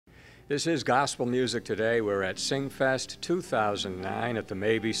This is Gospel Music Today. We're at SingFest 2009 at the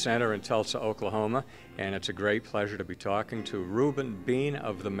Mabee Center in Tulsa, Oklahoma, and it's a great pleasure to be talking to Ruben Bean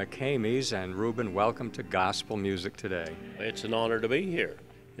of the McKameys. And Ruben, welcome to Gospel Music Today. It's an honor to be here.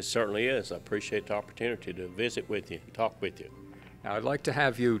 It certainly is. I appreciate the opportunity to visit with you and talk with you. Now, I'd like to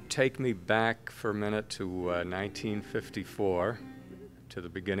have you take me back for a minute to 1954, to the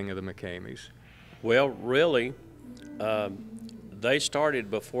beginning of the McKameys. Well, really, they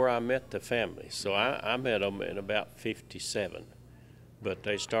started before I met the family, so I met them in about 57, but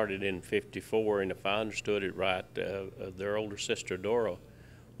they started in 54, and if I understood it right, their older sister Dora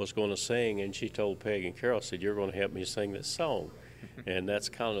was going to sing, and she told Peg and Carol, said, "You're going to help me sing this song," and that's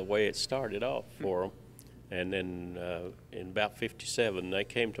kind of the way it started off for them. And then in about 57, they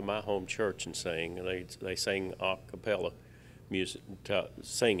came to my home church and sang. They sang a cappella music,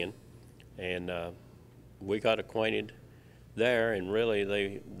 singing, and we got acquainted there, and really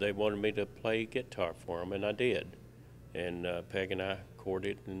they wanted me to play guitar for them, and I did. And Peg and I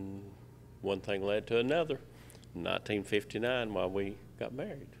courted, and one thing led to another. In 1959, while we got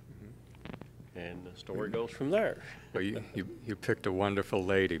married, and the story goes from there. Well, you picked a wonderful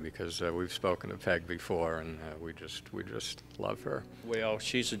lady, because we've spoken to Peg before, and we just love her. Well,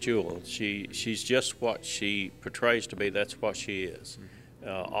 she's a jewel. She's just what she portrays to be. That's what she is.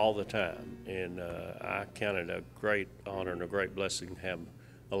 All the time, and I count it a great honor and a great blessing to have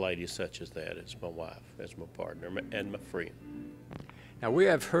a lady such as that as my wife, as my partner, and my friend. Now, we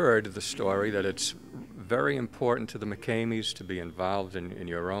have heard the story that it's very important to the McKameys to be involved in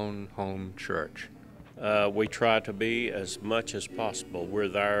your own home church. We try to be as much as possible. We're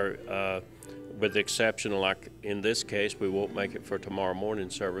there, with the exception, like in this case, we won't make it for tomorrow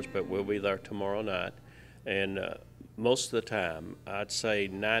morning service, but we'll be there tomorrow night, and most of the time, I'd say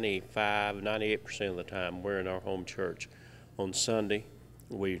 98% of the time, we're in our home church. On Sunday,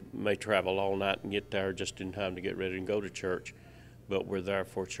 we may travel all night and get there just in time to get ready and go to church, but we're there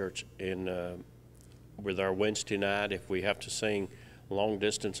for church. We're there Wednesday night. If we have to sing long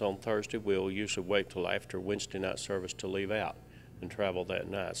distance on Thursday, we'll usually wait till after Wednesday night service to leave out and travel that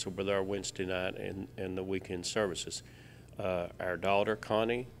night. So we're there Wednesday night and the weekend services. Our daughter,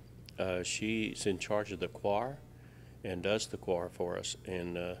 Connie, she's in charge of the choir and does the choir for us,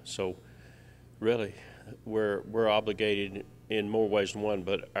 and so really we're obligated in more ways than one,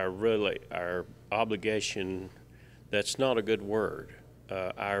 but our obligation, that's not a good word,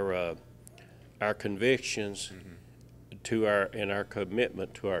 our convictions to our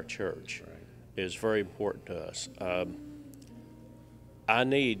commitment to our church is very important to us. I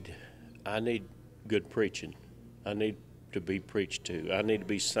need good preaching. I need to be preached to. I need to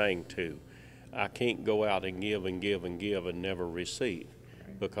be sang to. I can't go out and give and give and give and never receive,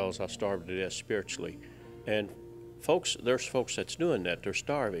 because I starved to death spiritually. And there's folks that's doing that. They're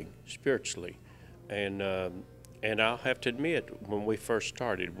starving spiritually. And I'll have to admit, when we first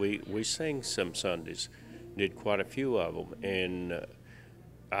started, we sang some Sundays, did quite a few of them, and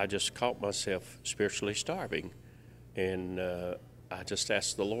I just caught myself spiritually starving. And I just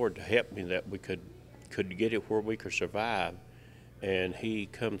asked the Lord to help me that we could get it where we could survive. And he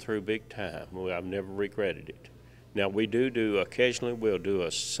come through big time. Well, I've never regretted it. Now, we do occasionally, we'll do a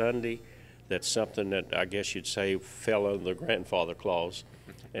Sunday that's something that I guess you'd say fell under the grandfather clause,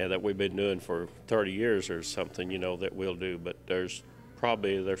 and that we've been doing for 30 years or something, that we'll do. But there's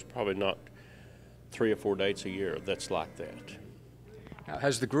probably not 3 or 4 dates a year that's like that. Now,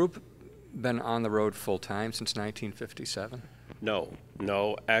 has the group been on the road full time since 1957? No,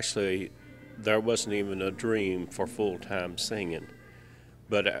 actually, there wasn't even a dream for full-time singing.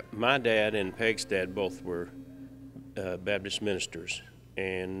 But my dad and Peg's dad both were Baptist ministers,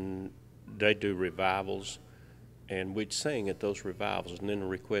 and they do revivals, and we'd sing at those revivals, and then a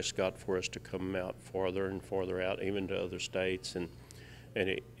request got for us to come out farther and farther out, even to other states, and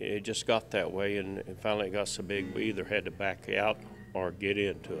it just got that way, and finally it got so big we either had to back out or get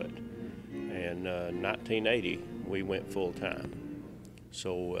into it. And 1980, we went full-time.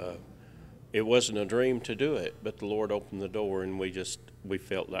 So it wasn't a dream to do it, but the Lord opened the door, and we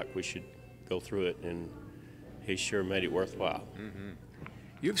felt like we should go through it, and he sure made it worthwhile. Mm-hmm.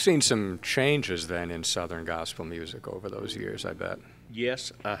 You've seen some changes then in Southern gospel music over those years, I bet.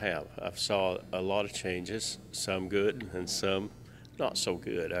 Yes, I have. I've saw a lot of changes, some good and some not so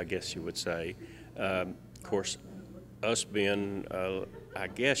good, I guess you would say. Of course, us being, I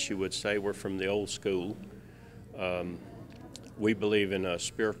guess you would say, we're from the old school. We believe in a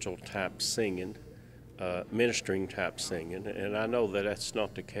spiritual type singing, ministering type singing, and I know that that's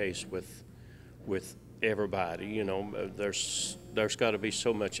not the case with everybody. There's got to be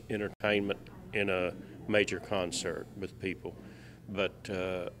so much entertainment in a major concert with people,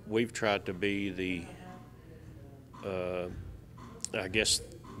 but we've tried to be the, I guess,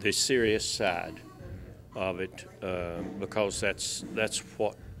 the serious side of it, because that's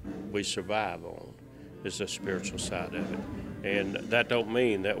what we survive on, is the spiritual side of it. And that don't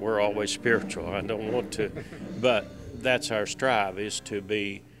mean that we're always spiritual. I don't want to, but that's our strive, is to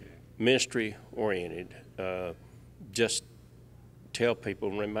be ministry oriented. Just tell people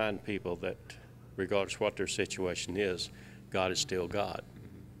and remind people that regardless of what their situation is, God is still God,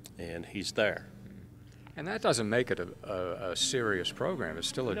 and He's there. And that doesn't make it a serious program. It's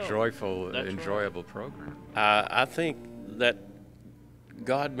still a joyful, enjoyable program. I think that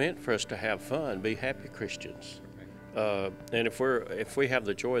God meant for us to have fun, be happy Christians. And if we have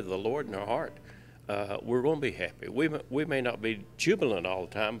the joy of the Lord in our heart, we're going to be happy. We may not be jubilant all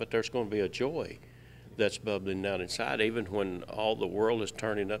the time, but there's going to be a joy that's bubbling down inside, even when all the world is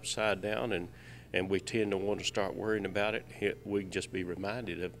turning upside down and we tend to want to start worrying about it. We can just be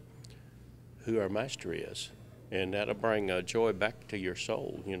reminded of who our Master is, and that'll bring a joy back to your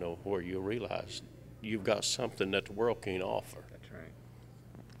soul, you know, where you realize you've got something that the world can't offer. That's right.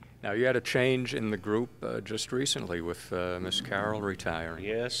 Now, you had a change in the group just recently with Miss Carol retiring.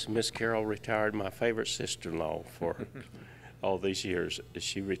 Yes, Miss Carol retired, my favorite sister-in-law for all these years.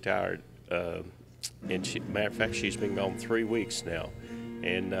 She retired, and matter of fact, she's been gone 3 weeks now,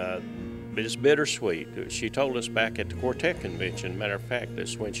 and it's bittersweet. She told us back at the Quartet Convention, matter of fact,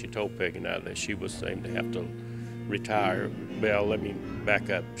 that's when she told Peggy and I that she was aimed to have to retire. Well, let me back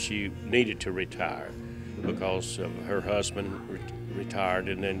up. She needed to retire because of her husband retired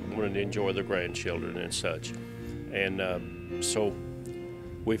and then wanted to enjoy the grandchildren and such. And so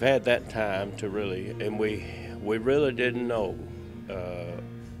we've had that time to really, and we really didn't know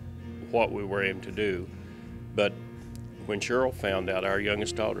what we were able to do. But when Cheryl found out, our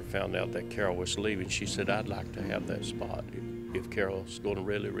youngest daughter found out that Carol was leaving, she said, I'd like to have that spot if Carol's going to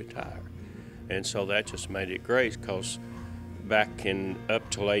really retire. And so that just made it great, because back in up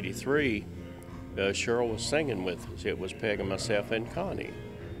till '83, Cheryl was singing with us. It was Peg and myself and Connie.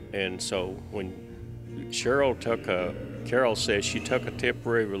 And so when Cheryl Carol says she took a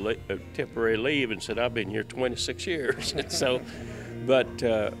temporary leave and said, I've been here 26 years. So, but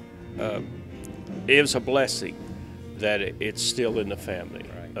it was a blessing that it's still in the family.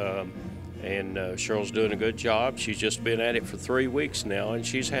 Right. And Cheryl's doing a good job. She's just been at it for 3 weeks now, and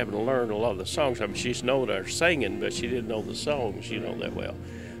she's having to learn a lot of the songs. I mean, she's known her singing, but she didn't know the songs, you know, that well.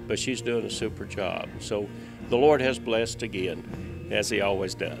 But she's doing a super job. So the Lord has blessed again, as He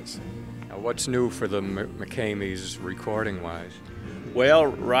always does. Now, what's new for the McKameys recording-wise? Well,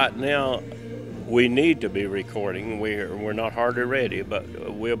 right now, we need to be recording. We're not hardly ready,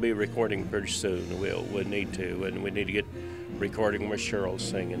 but we'll be recording pretty soon. We'll need to, and we need to get recording with Cheryl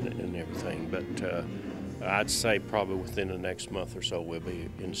singing and everything. But I'd say probably within the next month or so we'll be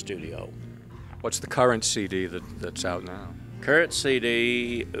in the studio. What's the current CD that's out now? Current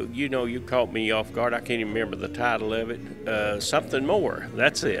CD, you know, you caught me off guard. I can't even remember the title of it. Something More,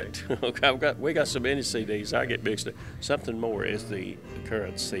 that's it. We got so many CDs, I get mixed up. Something More is the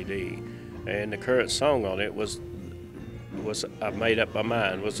current CD. And the current song on it was I Made Up My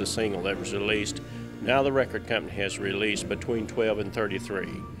Mind, was a single that was released. Now the record company has released Between 12 and 33,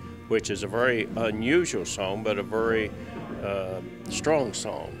 which is a very unusual song, but a very strong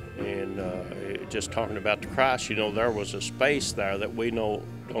song. And just talking about the Christ, you know, there was a space there that we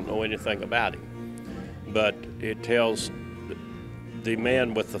don't know anything about Him. But it tells the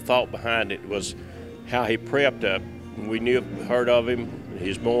man with the thought behind it was how he prepped up. We heard of him.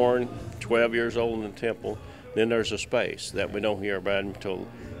 He's born 12 years old in the temple. Then there's a space that we don't hear about him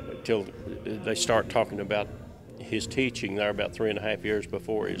until they start talking about his teaching there about 3.5 years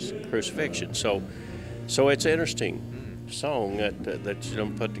before his crucifixion. So it's interesting song that you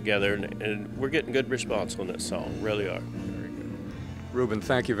don't put together, and we're getting good response on that song, really are. Very good. Ruben,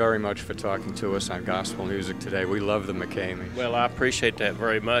 thank you very much for talking to us on Gospel Music today. We love the McKameys. Well, I appreciate that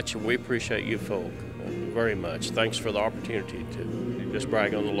very much, and we appreciate you folk very much. Thanks for the opportunity to just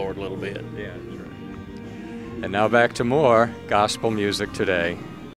brag on the Lord a little bit. Yeah, that's right. And now back to more Gospel Music Today.